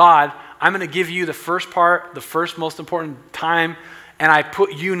said, God, I'm going to give you the first part, the first most important time, and I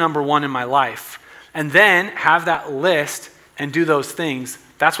put you number 1 in my life. And then have that list and do those things.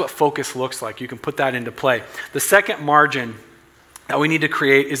 That's what focus looks like. You can put that into play. The second margin that we need to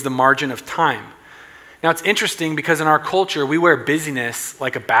create is the margin of time. Now, it's interesting because in our culture, we wear busyness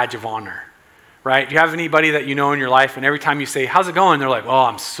like a badge of honor, right? Do you have anybody that you know in your life, and every time you say, how's it going? They're like, oh,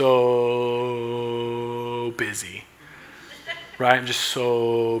 I'm so busy, right? I'm just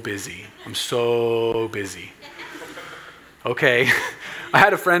so busy. I'm so busy. Okay. I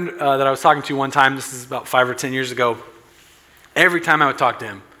had a friend that I was talking to one time. This is about 5 or 10 years ago. Every time I would talk to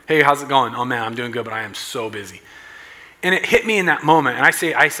him, hey, how's it going? Oh, man, I'm doing good, but I am so busy. And it hit me in that moment, and I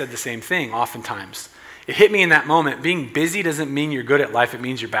said the same thing oftentimes. It hit me in that moment. Being busy doesn't mean you're good at life. It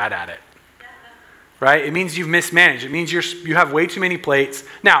means you're bad at it, right? It means you've mismanaged. It means you have way too many plates.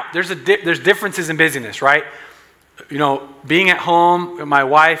 Now, there's differences in busyness, right? You know, being at home with my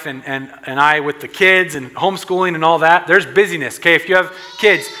wife and I with the kids and homeschooling and all that, there's busyness, okay? If you have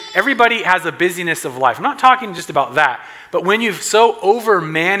kids, everybody has a busyness of life. I'm not talking just about that, but when you've so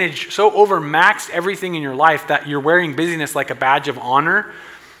overmanaged, so overmaxed everything in your life that you're wearing busyness like a badge of honor,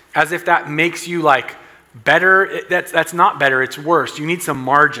 as if that makes you like better, that's not better, it's worse. You need some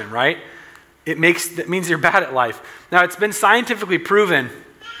margin, right? That means you're bad at life. Now, it's been scientifically proven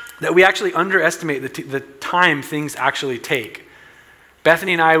that we actually underestimate the time things actually take.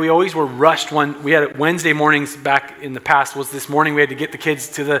 Bethany and I, we always were rushed when we had Wednesday mornings back in the past. Was this morning we had to get the kids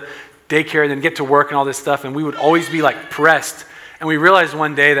to the daycare and then get to work and all this stuff, and we would always be like pressed. And we realized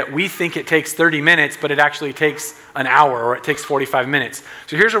one day that we think it takes 30 minutes, but it actually takes an hour or it takes 45 minutes.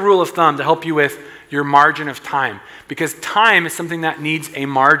 So here's a rule of thumb to help you with your margin of time, because time is something that needs a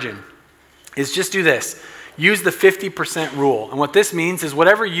margin. Is just do this. Use the 50% rule. And what this means is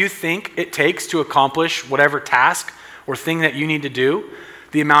whatever you think it takes to accomplish whatever task or thing that you need to do,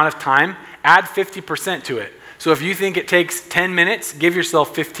 the amount of time, add 50% to it. So if you think it takes 10 minutes, give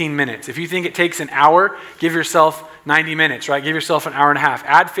yourself 15 minutes. If you think it takes an hour, give yourself 90 minutes, right? Give yourself an hour and a half.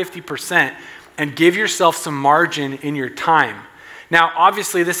 Add 50% and give yourself some margin in your time. Now,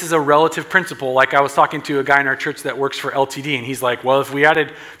 obviously, this is a relative principle. Like I was talking to a guy in our church that works for LTD, and he's like, well, if we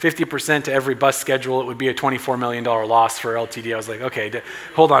added 50% to every bus schedule, it would be a $24 million loss for LTD. I was like, okay,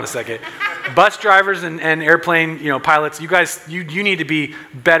 hold on a second. Bus drivers and airplane pilots, you guys, you need to be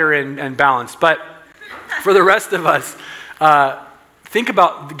better and balanced. But for the rest of us, think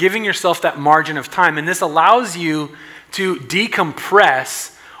about giving yourself that margin of time, and this allows you to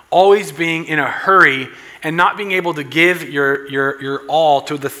decompress always being in a hurry and not being able to give your all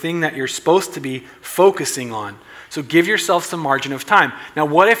to the thing that you're supposed to be focusing on. So give yourself some margin of time. Now,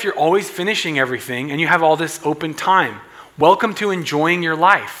 what if you're always finishing everything and you have all this open time? Welcome to enjoying your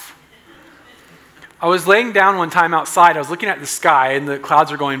life. I was laying down one time outside. I was looking at the sky and the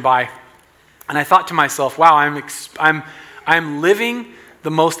clouds are going by. And I thought to myself, wow, I'm living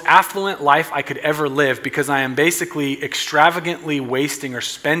the most affluent life I could ever live because I am basically extravagantly wasting or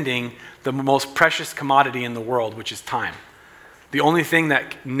spending the most precious commodity in the world, which is time. The only thing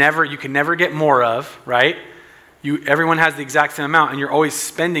that you can never get more of, right? Everyone has the exact same amount, and you're always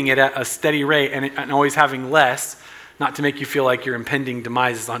spending it at a steady rate and always having less, not to make you feel like your impending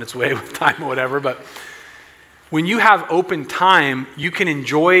demise is on its way with time or whatever, but when you have open time, you can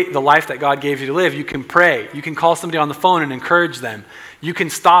enjoy the life that God gave you to live. You can pray. You can call somebody on the phone and encourage them. You can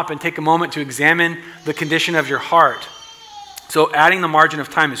stop and take a moment to examine the condition of your heart. So adding the margin of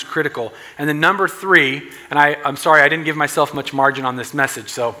time is critical. And then number 3, and I'm sorry, I didn't give myself much margin on this message,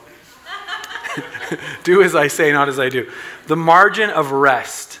 so do as I say, not as I do. The margin of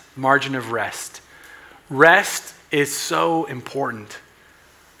rest. Margin of rest. Rest is so important.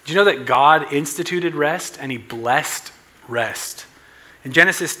 Do you know that God instituted rest and he blessed rest? In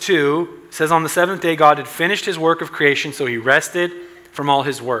Genesis 2, it says on the 7th day God had finished his work of creation, so he rested from all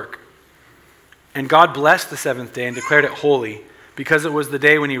his work. And God blessed the 7th day and declared it holy because it was the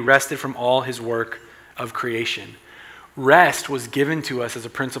day when he rested from all his work of creation. Rest was given to us as a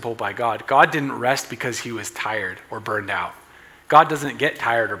principle by God. God didn't rest because he was tired or burned out. God doesn't get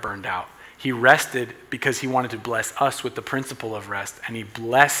tired or burned out. He rested because he wanted to bless us with the principle of rest, and he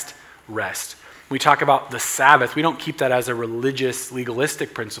blessed rest. We talk about the Sabbath. We don't keep that as a religious,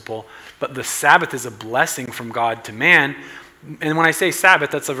 legalistic principle, but the Sabbath is a blessing from God to man. And when I say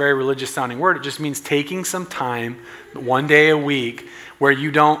Sabbath, that's a very religious sounding word. It just means taking some time, one day a week, where you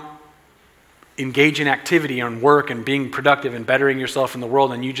don't engage in activity and work and being productive and bettering yourself in the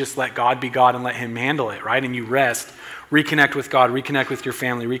world, and you just let God be God and let him handle it, right? And you rest, reconnect with God, reconnect with your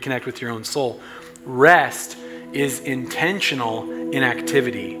family, reconnect with your own soul. Rest is intentional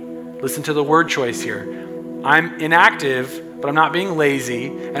inactivity. Listen to the word choice here. I'm inactive, but I'm not being lazy,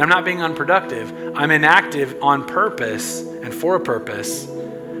 and I'm not being unproductive. I'm inactive on purpose and for a purpose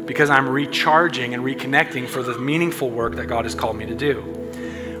because I'm recharging and reconnecting for the meaningful work that God has called me to do.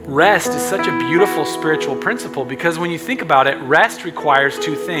 Rest is such a beautiful spiritual principle because when you think about it, rest requires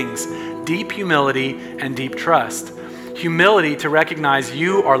 2 things: deep humility and deep trust. Humility to recognize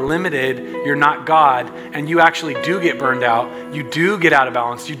you are limited, you're not God, and you actually do get burned out, you do get out of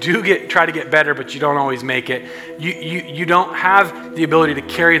balance, you do try to get better, but you don't always make it. You don't have the ability to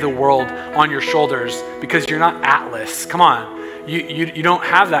carry the world on your shoulders because you're not Atlas. Come on. You don't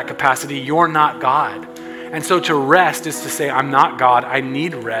have that capacity. You're not God. And so to rest is to say, I'm not God. I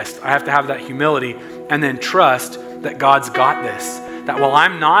need rest. I have to have that humility and then trust that God's got this. That while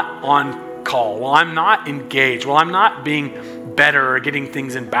I'm not on call, while I'm not engaged, while I'm not being better or getting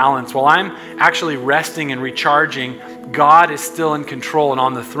things in balance, while I'm actually resting and recharging, God is still in control and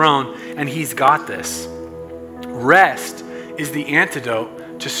on the throne, and he's got this. Rest is the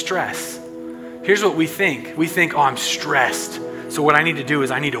antidote to stress. Here's what we think. We think, oh, I'm stressed, so what I need to do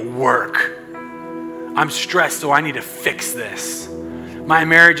is I need to work. I'm stressed, so I need to fix this. My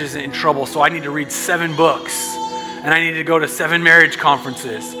marriage is in trouble, so I need to read 7 books. And I need to go to 7 marriage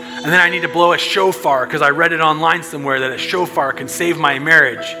conferences. And then I need to blow a shofar because I read it online somewhere that a shofar can save my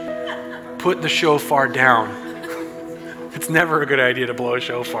marriage. Put the shofar down. It's never a good idea to blow a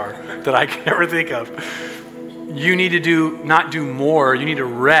shofar that I can ever think of. You need to not do more. You need to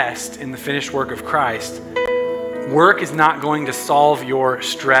rest in the finished work of Christ. Work is not going to solve your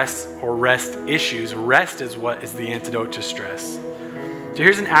stress or rest issues. Rest is what is the antidote to stress. So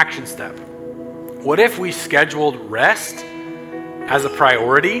here's an action step. What if we scheduled rest as a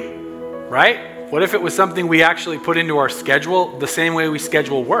priority, right? What if it was something we actually put into our schedule the same way we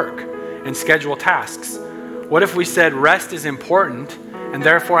schedule work and schedule tasks? What if we said rest is important and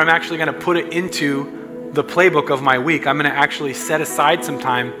therefore I'm actually going to put it into the playbook of my week? I'm going to actually set aside some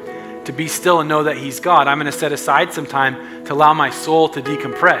time to be still and know that he's God. I'm going to set aside some time to allow my soul to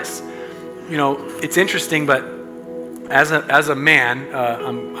decompress. You know, it's interesting, but as a man,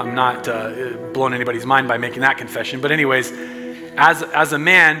 I'm not blowing anybody's mind by making that confession, but anyways, as a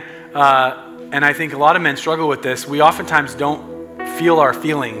man, and I think a lot of men struggle with this, we oftentimes don't feel our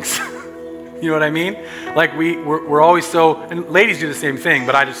feelings. You know what I mean? Like we're always so, and ladies do the same thing,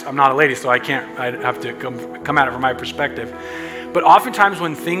 but I'm not a lady, so I have to come at it from my perspective. But oftentimes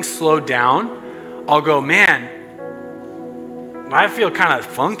when things slow down, I'll go, man, I feel kind of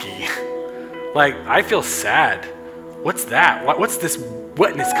funky. Like I feel sad. what's that? What's this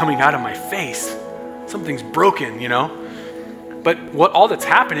wetness coming out of my face? Something's broken, you know? But all that's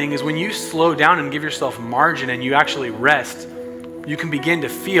happening is when you slow down and give yourself margin and you actually rest, you can begin to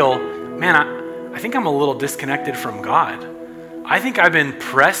feel, man, I think I'm a little disconnected from God. I think I've been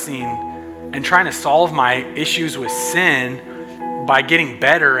pressing and trying to solve my issues with sin by getting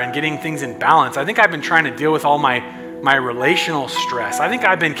better and getting things in balance. I think I've been trying to deal with all my relational stress. I think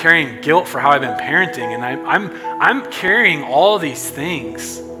I've been carrying guilt for how I've been parenting, and I'm carrying all these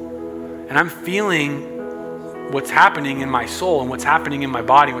things, and I'm feeling what's happening in my soul and what's happening in my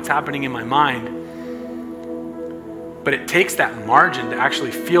body, what's happening in my mind. But it takes that margin to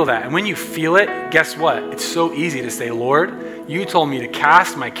actually feel that. And when you feel it, guess what? It's so easy to say, Lord, you told me to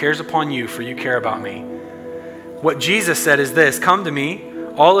cast my cares upon you, for you care about me. What Jesus said is this: come to me,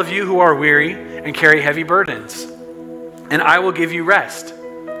 all of you who are weary and carry heavy burdens, and I will give you rest.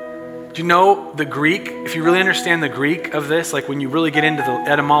 Do you know the Greek? If you really understand the Greek of this, like when you really get into the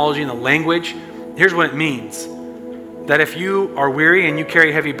etymology and the language, here's what it means. That if you are weary and you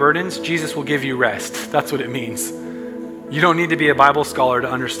carry heavy burdens, Jesus will give you rest. That's what it means. You don't need to be a Bible scholar to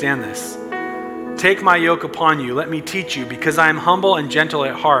understand this. Take my yoke upon you. Let me teach you, because I am humble and gentle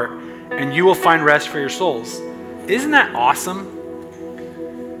at heart, and you will find rest for your souls. Isn't that awesome?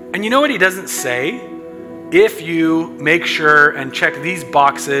 And you know what he doesn't say? If you make sure and check these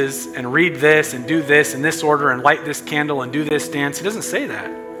boxes and read this and do this in this order and light this candle and do this dance, he doesn't say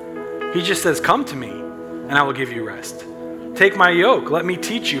that. He just says, come to me and I will give you rest. Take my yoke. Let me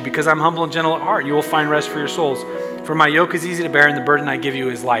teach you, because I'm humble and gentle at heart. You will find rest for your souls. For my yoke is easy to bear and the burden I give you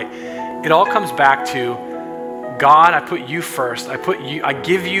is light. It all comes back to God, I put you first. I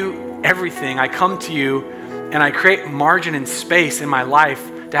give you everything. I come to you and I create margin and space in my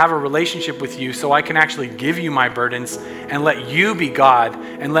life to have a relationship with you so I can actually give you my burdens and let you be God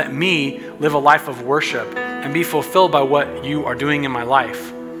and let me live a life of worship and be fulfilled by what you are doing in my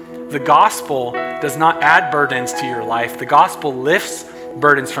life. The gospel does not add burdens to your life. The gospel lifts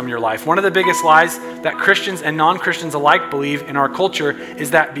burdens from your life. One of the biggest lies that Christians and non-Christians alike believe in our culture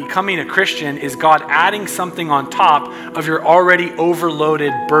is that becoming a Christian is God adding something on top of your already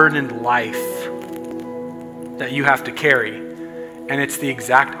overloaded, burdened life that you have to carry. And it's the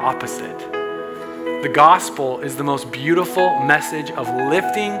exact opposite. The gospel is the most beautiful message of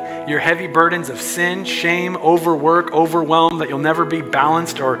lifting your heavy burdens of sin, shame, overwork, overwhelm, that you'll never be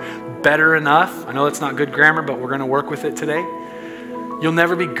balanced or better enough. I know that's not good grammar, but we're going to work with it today. You'll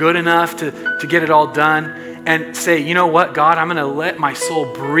never be good enough to get it all done. And say, you know what, God, I'm going to let my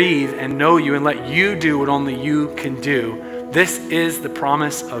soul breathe and know you and let you do what only you can do. This is the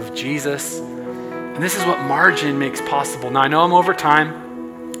promise of Jesus. And this is what margin makes possible. Now, I know I'm over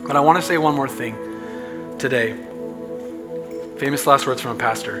time, but I want to say one more thing today. Famous last words from a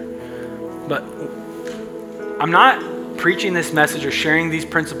pastor. But I'm not preaching this message or sharing these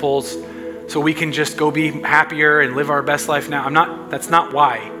principles so we can just go be happier and live our best life now. That's not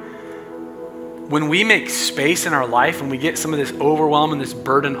why. When we make space in our life and we get some of this overwhelm and this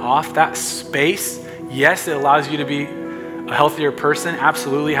burden off, that space, yes, it allows you to be a healthier person,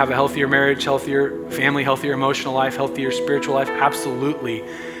 absolutely. Have a healthier marriage, healthier family, healthier emotional life, healthier spiritual life, absolutely.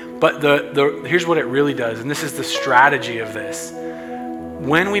 But here's what it really does, and this is the strategy of this.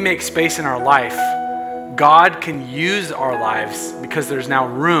 When we make space in our life, God can use our lives because there's now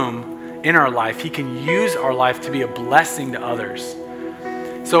room in our life. He can use our life to be a blessing to others.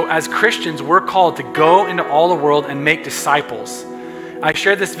 So as Christians, we're called to go into all the world and make disciples. I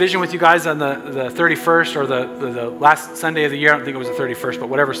shared this vision with you guys on the 31st or the last Sunday of the year. I don't think it was the 31st, but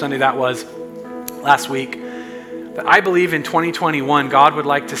whatever Sunday that was last week. But I believe in 2021, God would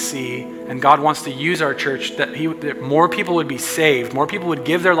like to see, and God wants to use our church, that more people would be saved, more people would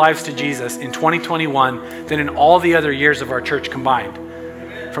give their lives to Jesus in 2021 than in all the other years of our church combined.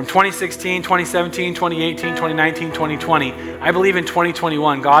 From 2016, 2017, 2018, 2019, 2020, I believe in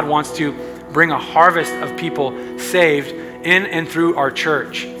 2021, God wants to bring a harvest of people saved in and through our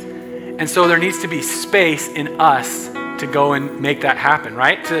church. And so there needs to be space in us to go and make that happen,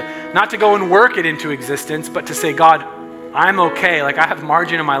 right? Not to go and work it into existence, but to say, God, I'm okay. Like, I have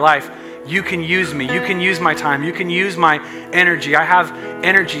margin in my life. You can use me. You can use my time. You can use my energy. I have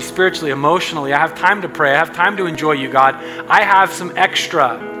energy spiritually, emotionally. I have time to pray. I have time to enjoy you, God. I have some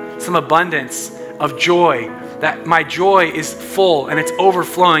extra, some abundance of joy, that my joy is full and it's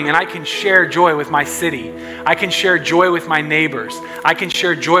overflowing, and I can share joy with my city. I can share joy with my neighbors. I can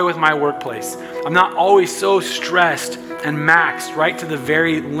share joy with my workplace. I'm not always so stressed and maxed right to the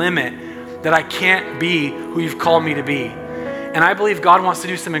very limit that I can't be who you've called me to be. And I believe God wants to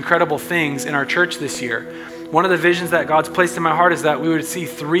do some incredible things in our church this year. One of the visions that God's placed in my heart is that we would see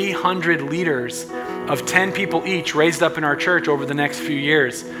 300 leaders of 10 people each raised up in our church over the next few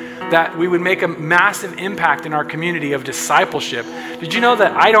years. That we would make a massive impact in our community of discipleship. Did you know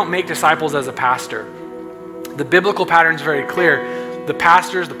that I don't make disciples as a pastor? The biblical pattern is very clear. The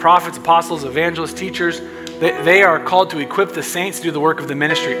pastors, the prophets, apostles, evangelists, teachers, they are called to equip the saints to do the work of the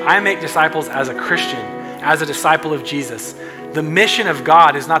ministry. I make disciples as a Christian, as a disciple of Jesus. The mission of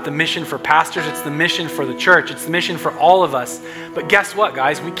God is not the mission for pastors, it's the mission for the church. It's the mission for all of us. But guess what,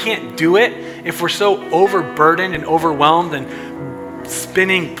 guys? We can't do it if we're so overburdened and overwhelmed and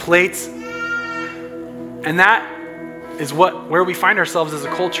spinning plates. And that is where we find ourselves as a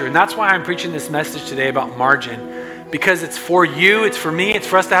culture. And that's why I'm preaching this message today about margin. Because it's for you, it's for me, it's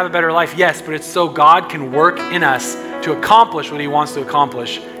for us to have a better life, yes, but it's so God can work in us to accomplish what he wants to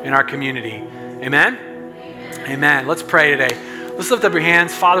accomplish in our community. Amen? Amen. Let's pray today. Let's lift up your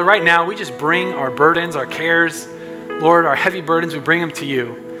hands. Father, right now, we just bring our burdens, our cares, Lord, our heavy burdens, we bring them to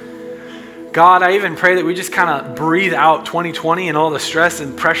you. God, I even pray that we just kind of breathe out 2020 and all the stress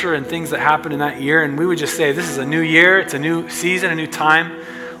and pressure and things that happened in that year, and we would just say, this is a new year, it's a new season, a new time.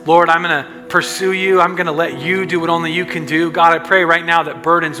 Lord, I'm going to pursue you. I'm going to let you do what only you can do. God, I pray right now that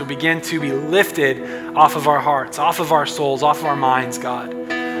burdens will begin to be lifted off of our hearts, off of our souls, off of our minds, God.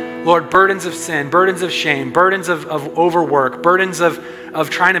 Lord, burdens of sin, burdens of shame, burdens of overwork, burdens of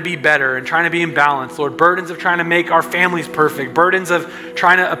trying to be better and trying to be in balance. Lord, burdens of trying to make our families perfect, burdens of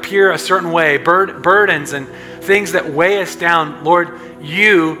trying to appear a certain way, burdens and things that weigh us down. Lord,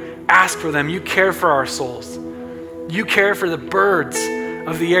 you ask for them. You care for our souls. You care for the birds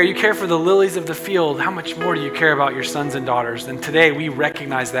of the air. You care for the lilies of the field. How much more do you care about your sons and daughters? And today we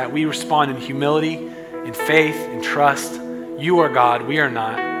recognize that. We respond in humility, in faith, in trust. You are God. We are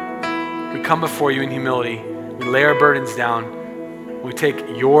not. We come before you in humility. We lay our burdens down. We take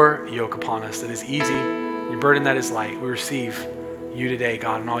your yoke upon us that is easy, your burden that is light. We receive you today,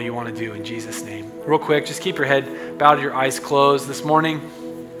 God, and all you want to do in Jesus' name. Real quick, just keep your head bowed, your eyes closed this morning.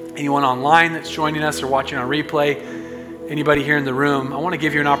 Anyone online that's joining us or watching on replay, anybody here in the room, I want to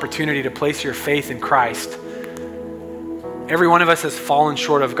give you an opportunity to place your faith in Christ. Every one of us has fallen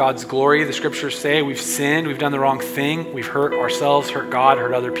short of God's glory. The scriptures say we've sinned, we've done the wrong thing, we've hurt ourselves, hurt God,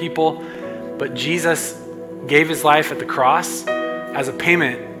 hurt other people. But Jesus gave his life at the cross as a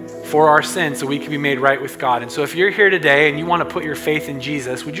payment for our sins so we can be made right with God. And so if you're here today and you want to put your faith in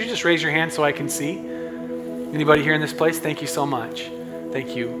Jesus, would you just raise your hand so I can see? Anybody here in this place? Thank you so much.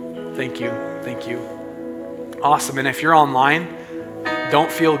 Thank you. Thank you. Thank you. Awesome. And if you're online,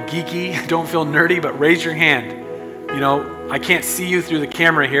 don't feel geeky, don't feel nerdy, but raise your hand. You know, I can't see you through the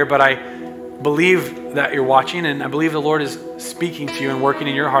camera here, but I believe that you're watching, and I believe the Lord is speaking to you and working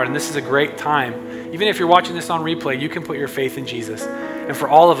in your heart, and this is a great time. Even if you're watching this on replay, you can put your faith in Jesus. And for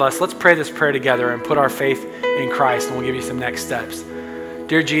all of us, let's pray this prayer together and put our faith in Christ, and we'll give you some next steps.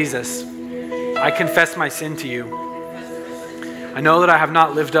 Dear Jesus, I confess my sin to you. I know that I have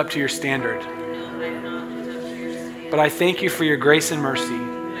not lived up to your standard, but I thank you for your grace and mercy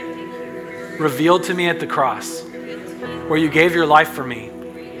revealed to me at the cross, where you gave your life for me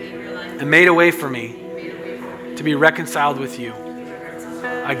and made a way for me to be reconciled with you.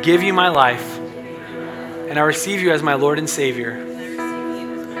 I give you my life and I receive you as my Lord and Savior.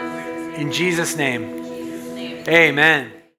 In Jesus' name, amen.